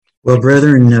Well,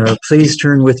 brethren, please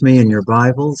turn with me in your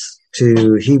Bibles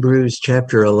to Hebrews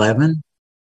chapter 11,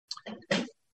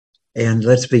 and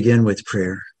let's begin with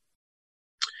prayer.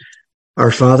 Our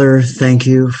Father, thank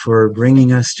you for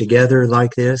bringing us together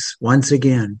like this once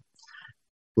again.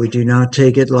 We do not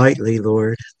take it lightly,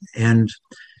 Lord, and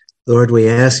Lord, we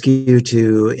ask you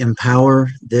to empower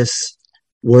this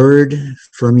word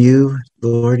from you.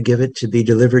 Lord, give it to be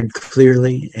delivered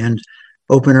clearly and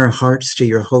open our hearts to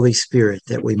your Holy Spirit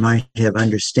that we might have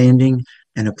understanding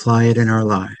and apply it in our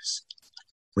lives.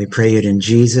 We pray it in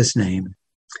Jesus' name.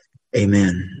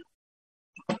 Amen.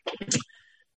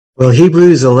 Well,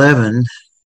 Hebrews 11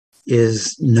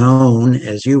 is known,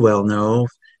 as you well know,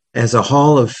 as a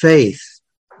hall of faith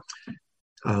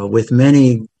with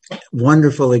many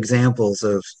wonderful examples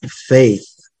of faith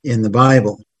in the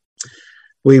Bible.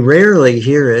 We rarely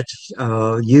hear it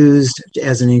used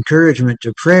as an encouragement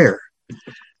to prayer.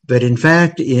 But in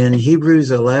fact, in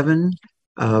Hebrews 11,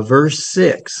 verse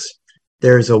 6,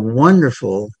 there's a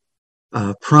wonderful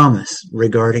promise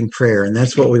regarding prayer, and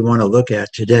that's what we want to look at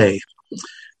today.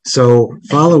 So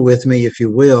follow with me, if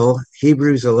you will.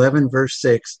 Hebrews 11, verse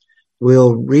 6,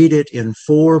 we'll read it in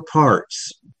 4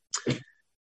 parts.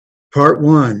 Part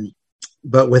 1,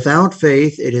 but without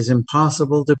faith it is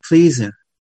impossible to please him.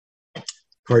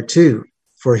 Part 2,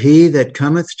 for he that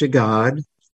cometh to God.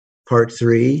 Part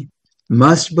 3,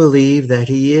 must believe that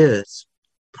he is.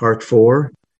 Part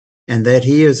 4, and that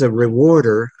he is a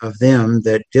rewarder of them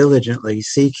that diligently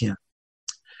seek him.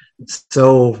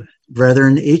 So,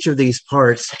 brethren, each of these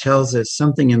parts tells us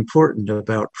something important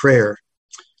about prayer.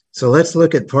 So let's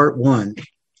look at part 1.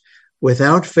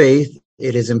 Without faith,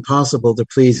 it is impossible to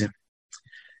please him.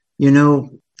 You know,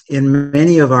 in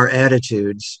many of our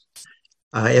attitudes,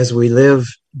 as we live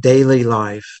daily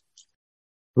life,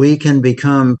 we can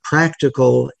become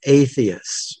practical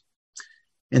atheists.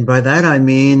 And by that I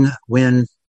mean when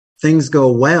things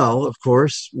go well, of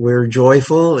course, we're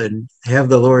joyful and have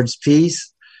the Lord's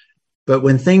peace. But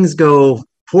when things go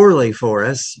poorly for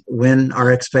us, when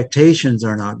our expectations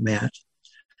are not met,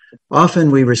 often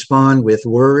we respond with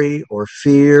worry or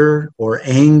fear or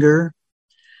anger.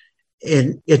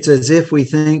 And it's as if we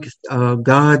think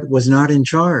God was not in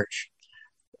charge,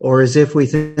 or as if we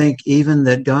think even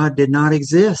that God did not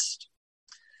exist.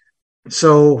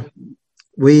 So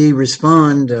we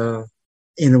respond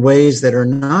in ways that are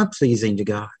not pleasing to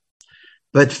God.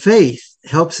 But faith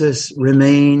helps us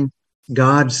remain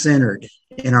God-centered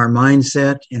in our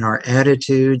mindset, in our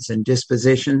attitudes and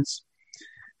dispositions.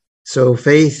 So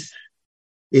faith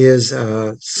is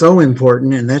so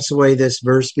important, and that's the way this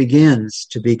verse begins,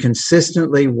 to be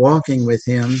consistently walking with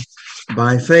him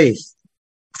by faith.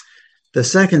 The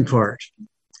second part,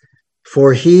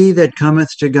 for he that cometh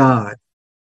to God.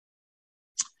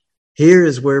 Here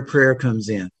is where prayer comes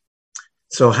in.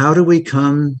 So how do we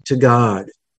come to God?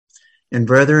 And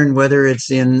brethren, whether it's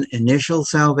in initial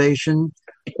salvation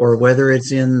or whether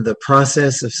it's in the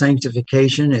process of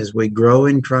sanctification as we grow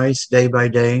in Christ day by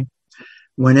day,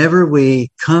 whenever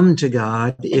we come to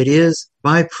God, it is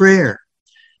by prayer.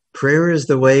 Prayer is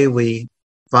the way we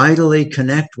vitally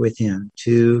connect with him,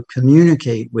 to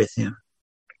communicate with him.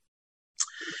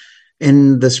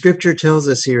 And the scripture tells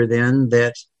us here then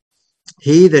that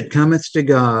he that cometh to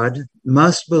God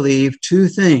must believe 2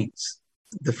 things.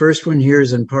 The first one here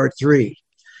is in part 3.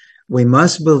 We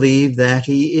must believe that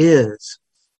he is.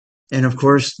 And of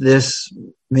course, this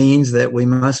means that we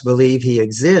must believe he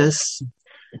exists.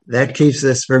 That keeps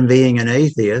us from being an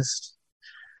atheist.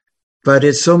 But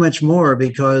it's so much more,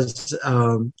 because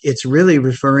it's really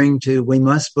referring to we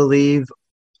must believe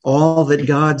all that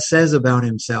God says about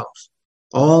himself.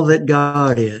 All that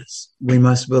God is, we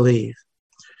must believe.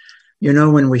 You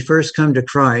know, when we first come to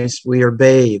Christ, we are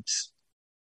babes.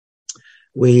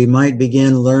 We might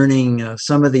begin learning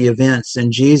some of the events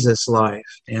in Jesus'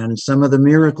 life and some of the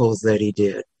miracles that he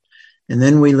did. And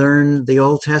then we learn the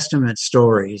Old Testament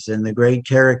stories and the great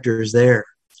characters there.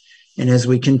 And as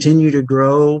we continue to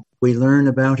grow, we learn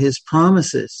about his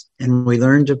promises, and we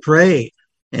learn to pray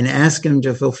and ask him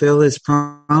to fulfill his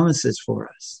promises for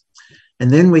us. And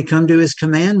then we come to his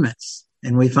commandments,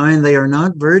 and we find they are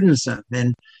not burdensome,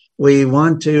 and we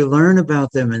want to learn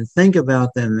about them and think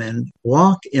about them and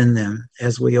walk in them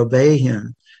as we obey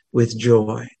him with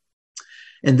joy.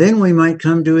 And then we might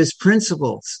come to his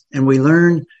principles, and we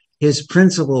learn his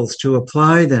principles to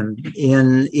apply them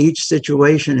in each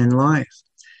situation in life.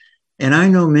 And I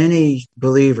know many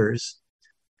believers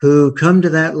who come to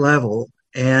that level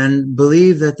and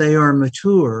believe that they are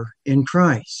mature in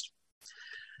Christ.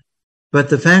 But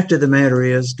the fact of the matter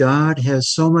is, God has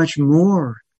so much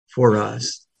more for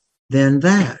us than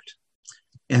that.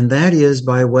 and that is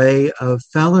by way of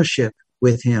fellowship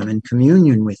with him and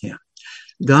communion with him.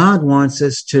 God wants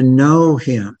us to know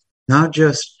him, not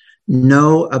just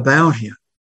know about him,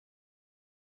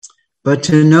 but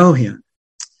to know him.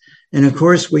 And of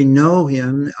course, we know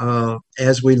him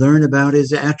as we learn about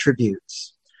his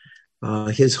attributes,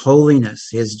 his holiness,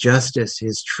 his justice,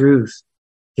 his truth,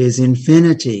 his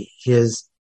infinity, his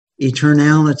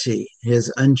eternality,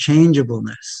 his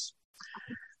unchangeableness.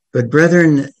 But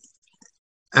brethren,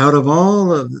 out of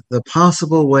all of the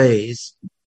possible ways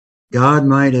God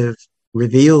might have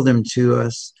revealed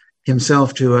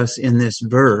himself to us in this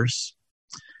verse,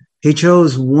 he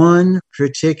chose one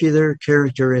particular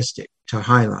characteristic to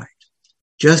highlight,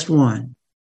 just one.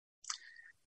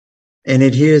 And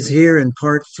it is here in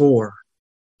part 4.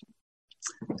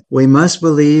 We must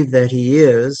believe that he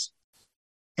is,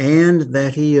 and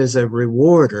that he is a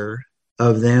rewarder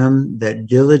of them that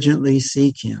diligently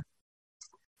seek him.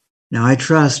 Now, I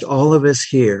trust all of us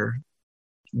here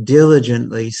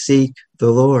diligently seek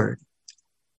the Lord.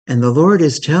 And the Lord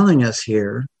is telling us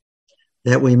here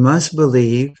that we must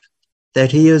believe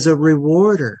that he is a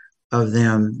rewarder of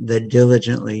them that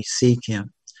diligently seek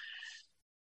him.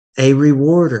 A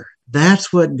rewarder.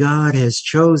 That's what God has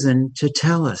chosen to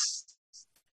tell us.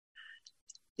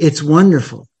 It's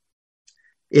wonderful.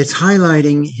 It's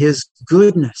highlighting his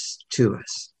goodness to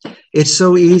us. It's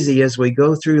so easy as we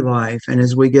go through life and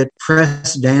as we get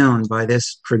pressed down by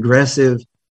this progressive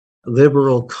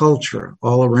liberal culture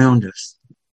all around us.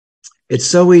 It's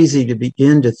so easy to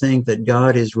begin to think that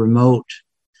God is remote,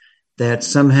 that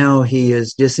somehow he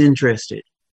is disinterested,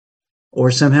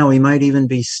 or somehow he might even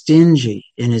be stingy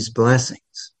in his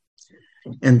blessings.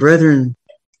 And brethren,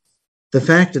 the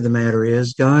fact of the matter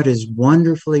is God is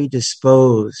wonderfully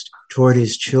disposed toward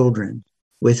his children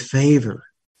with favor.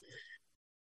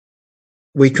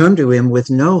 We come to him with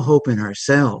no hope in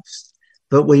ourselves,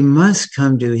 but we must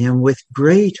come to him with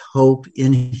great hope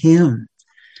in him.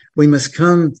 We must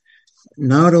come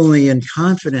not only in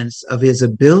confidence of his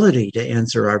ability to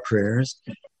answer our prayers,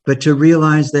 but to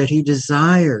realize that he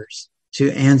desires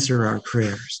to answer our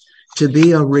prayers, to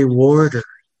be a rewarder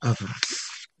of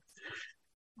us.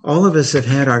 All of us have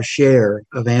had our share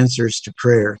of answers to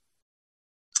prayer.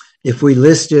 If we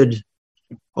listed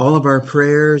all of our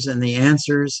prayers and the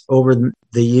answers over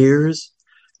the years,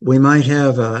 we might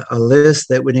have a list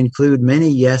that would include many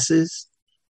yeses,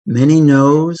 many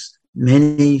nos,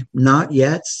 many not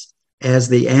yets as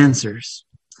the answers.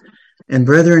 And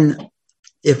brethren,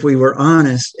 if we were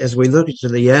honest, as we look at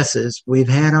the yeses, we've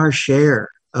had our share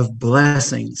of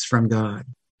blessings from God.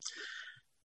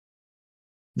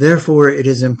 Therefore, it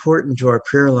is important to our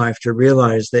prayer life to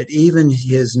realize that even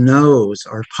his no's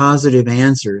are positive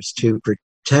answers to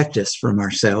protect us from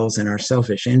ourselves and our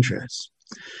selfish interests.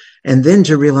 And then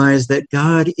to realize that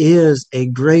God is a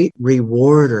great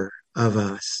rewarder of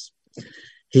us.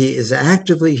 He is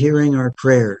actively hearing our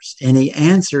prayers, and he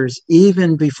answers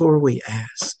even before we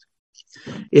ask.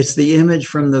 It's the image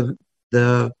from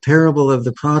the parable of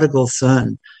the prodigal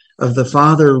son, of the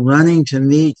father running to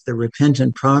meet the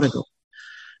repentant prodigal.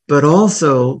 But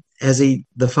also, as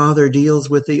the father deals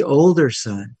with the older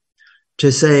son,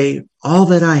 to say, all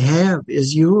that I have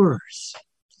is yours.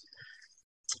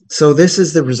 So this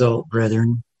is the result,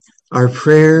 brethren. Our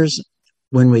prayers,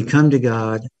 when we come to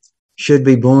God, should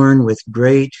be born with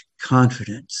great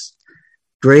confidence,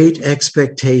 great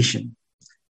expectation,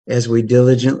 as we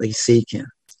diligently seek him,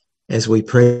 as we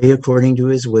pray according to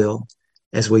his will,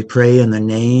 as we pray in the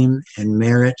name and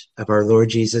merit of our Lord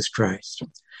Jesus Christ.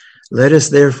 Let us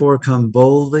therefore come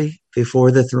boldly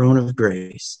before the throne of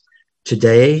grace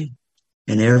today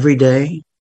and every day,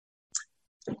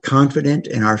 confident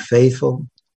in our faithful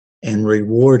and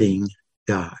rewarding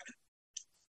God.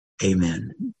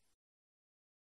 Amen.